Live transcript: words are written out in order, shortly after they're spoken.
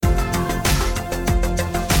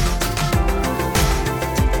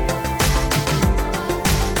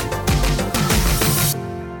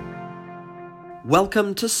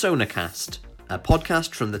Welcome to Sonacast, a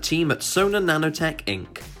podcast from the team at Sona Nanotech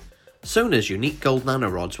Inc. Sona's unique gold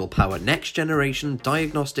nanorods will power next-generation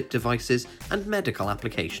diagnostic devices and medical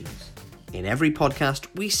applications. In every podcast,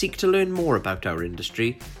 we seek to learn more about our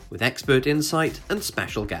industry with expert insight and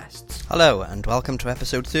special guests. Hello, and welcome to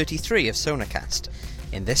episode 33 of Sonacast.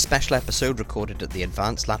 In this special episode recorded at the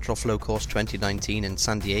Advanced Lateral Flow Course 2019 in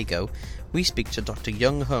San Diego, we speak to Dr.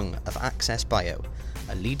 Yung Hung of Access Bio,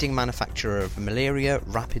 a leading manufacturer of malaria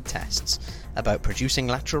rapid tests, about producing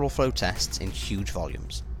lateral flow tests in huge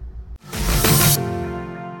volumes.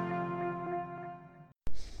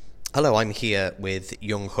 Hello, I'm here with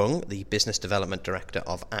Yung Hung, the Business Development Director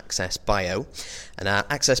of Access Bio. And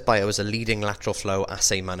Access Bio is a leading lateral flow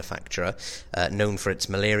assay manufacturer known for its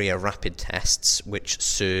malaria rapid tests, which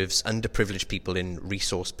serves underprivileged people in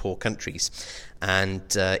resource-poor countries. And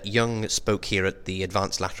Yung spoke here at the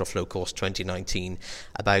Advanced Lateral Flow Course 2019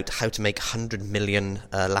 about how to make 100 million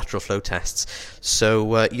lateral flow tests.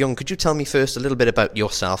 So, Yung, could you tell me first a little bit about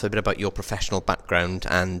yourself, a bit about your professional background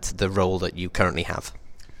and the role that you currently have?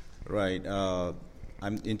 Right.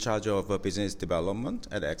 I'm in charge of business development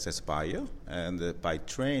at Access Bio, and by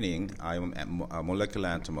training, I'm a molecular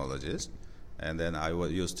entomologist, and then I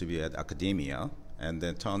used to be at academia, and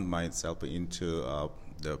then turned myself into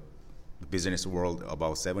the business world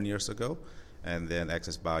about 7 years ago, and then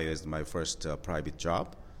Access Bio is my first private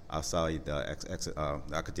job outside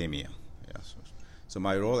academia. Yes. So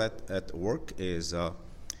my role at work is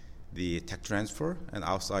the tech transfer and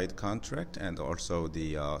outside contract, and also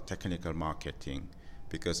the technical marketing,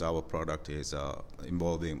 because our product is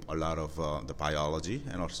involving a lot of the biology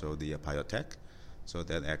and also the biotech. So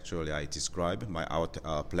that actually I describe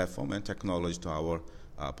our platform and technology to our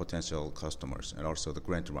potential customers, and also the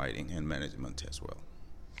grant writing and management as well.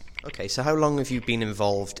 Okay, so how long have you been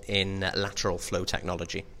involved in lateral flow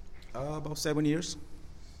technology? About 7 years.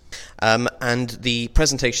 And the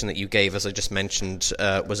presentation that you gave, as I just mentioned,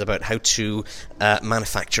 was about how to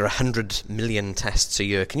manufacture 100 million tests a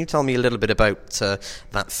year. Can you tell me a little bit about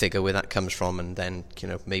that figure, where that comes from, and then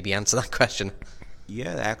maybe answer that question?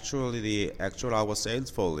 Yeah, actually, our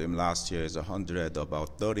sales volume last year is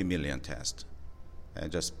about 30 million tests,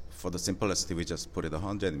 and just for the simplicity, we just put it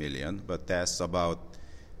 100 million. But that's about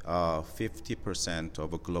 50%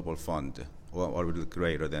 of a global fund, or a little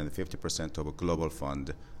greater than 50% of a global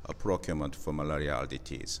fund procurement for malaria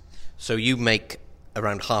RDTs. So you make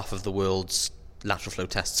around half of the world's lateral flow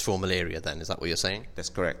tests for malaria then, is that what you're saying? That's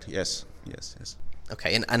correct, yes.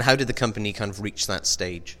 Okay, and how did the company kind of reach that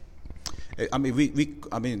stage? I mean, we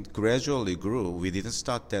gradually grew. We didn't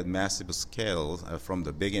start that massive scale from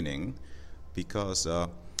the beginning, because,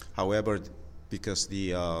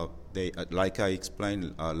 they, like I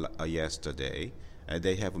explained yesterday,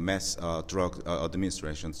 they have mass drug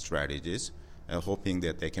administration strategies, hoping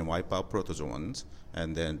that they can wipe out protozoans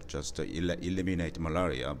and then just eliminate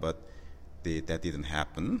malaria. But that didn't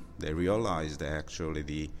happen. They realized that actually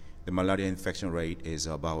the malaria infection rate is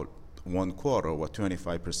about 1/4 or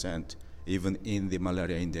 25%, even in the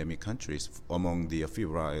malaria endemic countries, among the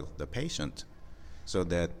febrile patient. So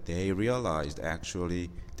that they realized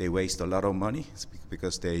actually they waste a lot of money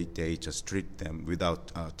because they just treat them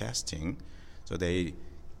without testing. So they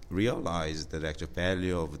realized the actual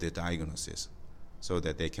value of the diagnosis, so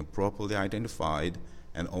that they can properly identify,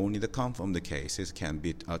 and only the confirmed cases can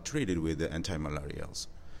be treated with the anti-malarials.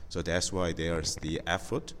 So that's why there's the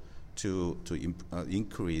effort to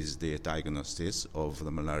increase the diagnosis of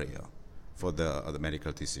the malaria for the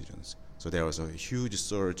medical decisions. So there was a huge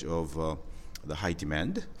surge of the high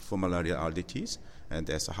demand for malaria RDTs, and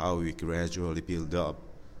that's how we gradually build up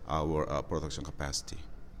our production capacity.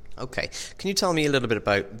 Okay. Can you tell me a little bit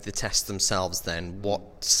about the tests themselves then? What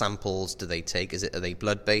samples do they take? Are they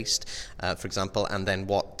blood-based, for example? And then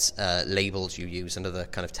what labels you use and other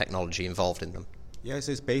kind of technology involved in them? Yes,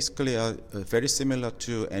 it's basically very similar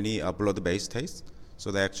to any blood-based test.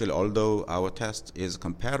 So that actually, although our test is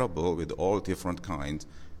comparable with all different kinds,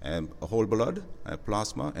 whole blood,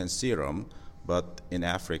 plasma, and serum, but in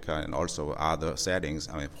Africa and also other settings,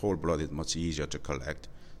 whole blood is much easier to collect.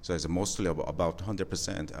 So it's mostly about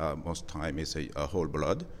 100%, most time is a whole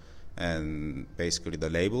blood. And basically the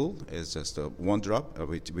label is just one drop,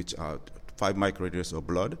 which are 5 microliters of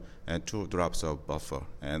blood and 2 drops of buffer.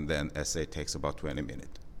 And then assay takes about 20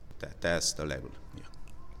 minutes. That's the label, yeah.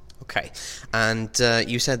 Okay. And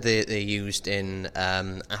you said they're used in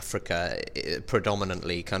Africa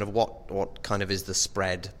predominantly. Kind of what kind of is the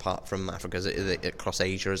spread apart from Africa? Is it across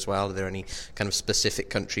Asia as well? Are there any kind of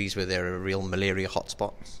specific countries where there are real malaria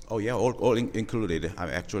hotspots? Oh yeah, all included.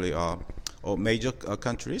 Actually, or major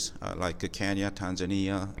countries like Kenya,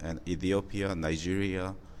 Tanzania, and Ethiopia,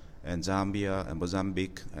 Nigeria, and Zambia, and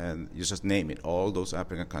Mozambique, and you just name it, all those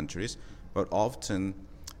African countries. But often,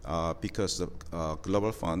 because the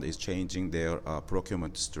Global Fund is changing their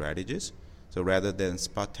procurement strategies, so rather than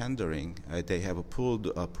spot tendering, they have a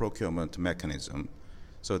pooled procurement mechanism.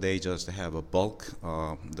 So they just have a bulk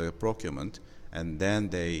the procurement, and then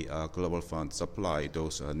they Global Fund supply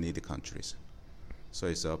those needy countries. So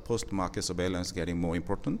it's post-market surveillance getting more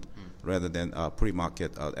important rather than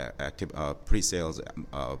pre-market pre-sales,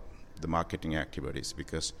 the marketing activities,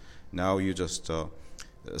 because now you just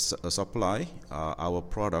supply our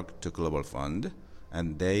product to Global Fund,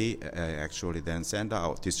 and they actually then send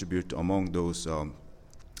out, distribute among those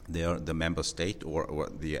the member state or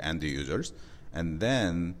the end users, and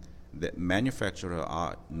then the manufacturer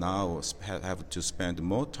are now have to spend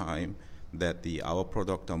more time that our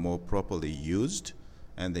product are more properly used,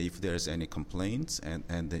 and if there's any complaints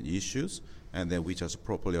and the issues, and then we just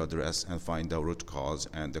properly address and find the root cause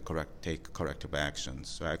and take corrective actions.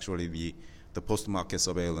 So actually the post-market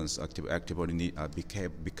surveillance activity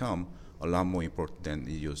become a lot more important than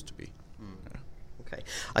it used to be. Okay.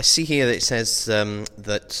 I see here that it says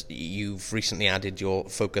that you've recently added your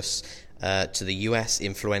focus to the US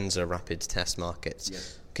influenza rapid test markets.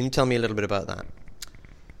 Yes. Can you tell me a little bit about that?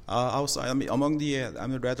 Among the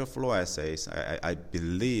lateral flow assays, I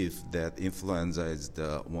believe that influenza is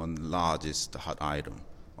the one largest hot item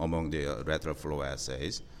among the lateral flow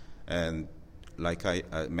assays. And like I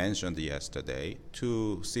mentioned yesterday,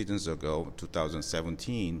 2 seasons ago,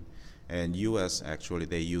 2017, and US actually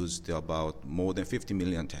they used about more than 50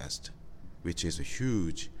 million tests, which is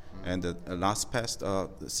huge. And the last past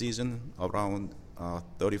season around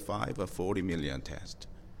 35 or 40 million tests.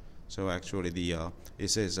 So actually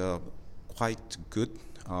it is quite good,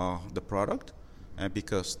 the product, and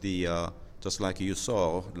because just like you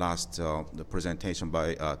saw last the presentation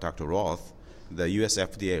by Dr. Roth, the US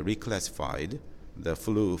FDA reclassified the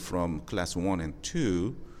flu from class 1 and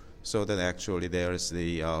 2, so that actually there is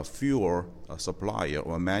the fewer supplier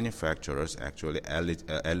or manufacturers actually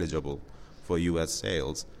eligible for US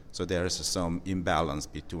sales. So there is some imbalance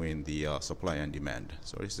between the supply and demand.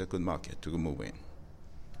 So it's a good market to move in.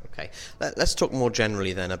 Okay, let's talk more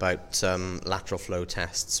generally then about lateral flow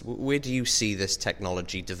tests. Where do you see this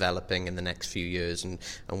technology developing in the next few years, and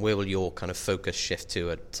where will your kind of focus shift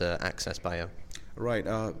to at Access Bio? Right.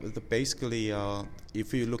 Basically,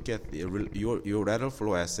 if you look at your lateral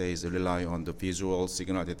flow assays rely on the visual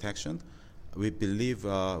signal detection, we believe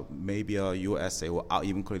maybe your assay, or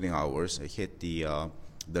including ours, hit the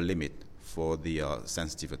limit for the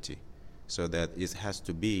sensitivity, so that it has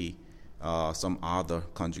to be some other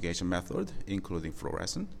conjugation method, including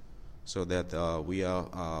fluorescent, so that we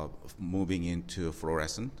are moving into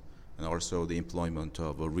fluorescent, and also the employment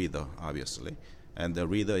of a reader, obviously. And the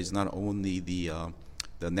reader is not only the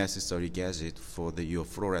necessary gadget for your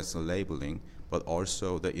fluorescent labeling, but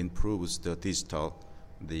also that improves the digital,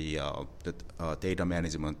 the data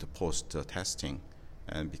management post testing.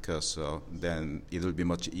 And because then it will be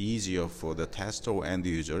much easier for the tester or end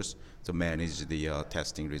users to manage the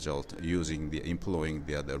testing result employing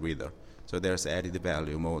the reader. So there's added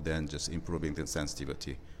value more than just improving the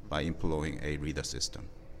sensitivity by employing a reader system.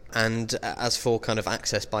 And as for kind of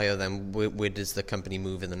Access Bio then, where does the company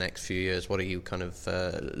move in the next few years? What are you kind of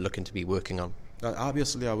looking to be working on?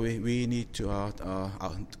 Obviously, we need to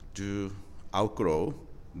outgrow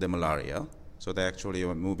the malaria. So they actually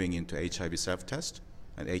are moving into HIV self-test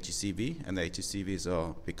and HCV, and the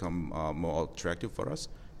HCVs become more attractive for us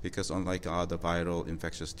because unlike other viral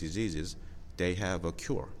infectious diseases, they have a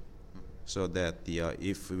cure. So that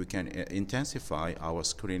if we can intensify our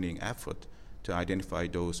screening effort to identify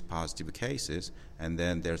those positive cases, and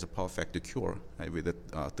then there's a perfect cure with a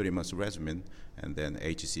 3-month regimen, and then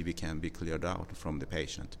HCV can be cleared out from the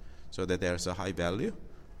patient. So that there's a high value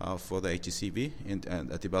for the HCV in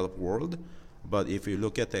the developed world. But if you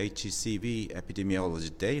look at the HCV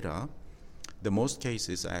epidemiology data, the most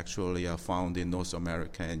cases actually are found in North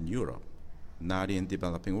America and Europe, not in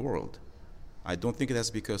developing world. I don't think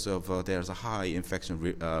that's because of there's a high infection,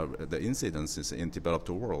 the incidences in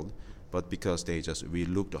developed world, but because we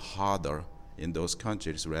looked harder in those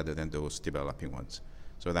countries rather than those developing ones.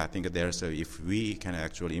 So I think if we can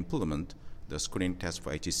actually implement the screening test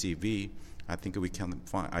for HCV, I think we can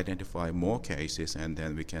identify more cases, and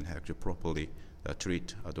then we can actually properly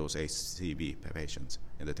treat those HCV patients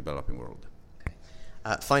in the developing world.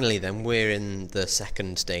 Finally then, we're in the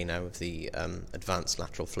second day now of the Advanced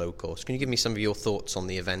Lateral Flow course. Can you give me some of your thoughts on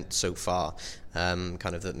the event so far, kind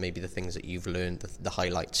of maybe the things that you've learned, the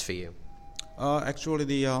highlights for you?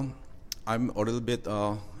 Actually, I'm a little bit,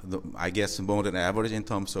 I guess, more than average in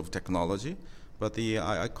terms of technology, but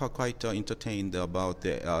I quite entertained about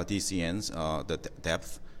the DCNs, the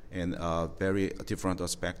depth, and very different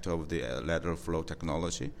aspect of the lateral flow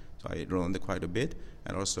technology. So I learned quite a bit,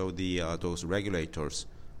 and also those regulators,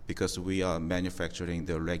 because we are manufacturing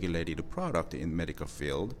the regulated product in medical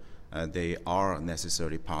field, they are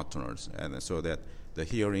necessary partners, and so that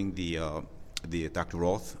hearing the Dr.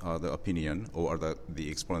 Roth, the opinion or the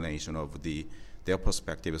explanation of their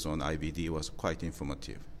perspectives on IVD was quite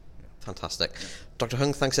informative. Fantastic. Dr.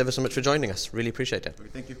 Hung, thanks ever so much for joining us. Really appreciate it.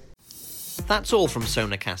 Thank you. That's all from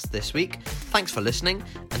Sonacast this week. Thanks for listening,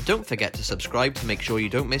 and don't forget to subscribe to make sure you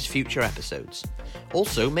don't miss future episodes.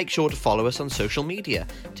 Also, make sure to follow us on social media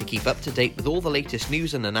to keep up to date with all the latest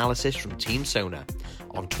news and analysis from Team Sona.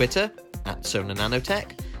 On Twitter, @Sona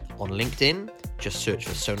Nanotech, on LinkedIn, just search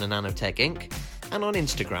for Sona Nanotech Inc., and on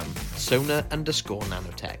Instagram,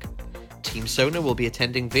 Sona_Nanotech. Team Sona will be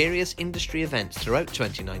attending various industry events throughout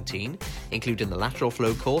 2019, including the Lateral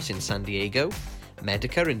Flow course in San Diego,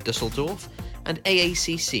 Medica in Dusseldorf, and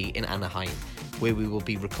AACC in Anaheim, where we will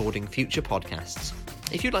be recording future podcasts.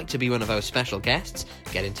 If you'd like to be one of our special guests,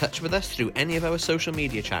 get in touch with us through any of our social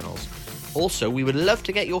media channels. Also, we would love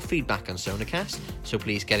to get your feedback on Sonacast, so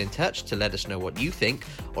please get in touch to let us know what you think,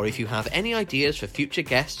 or if you have any ideas for future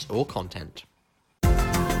guests or content.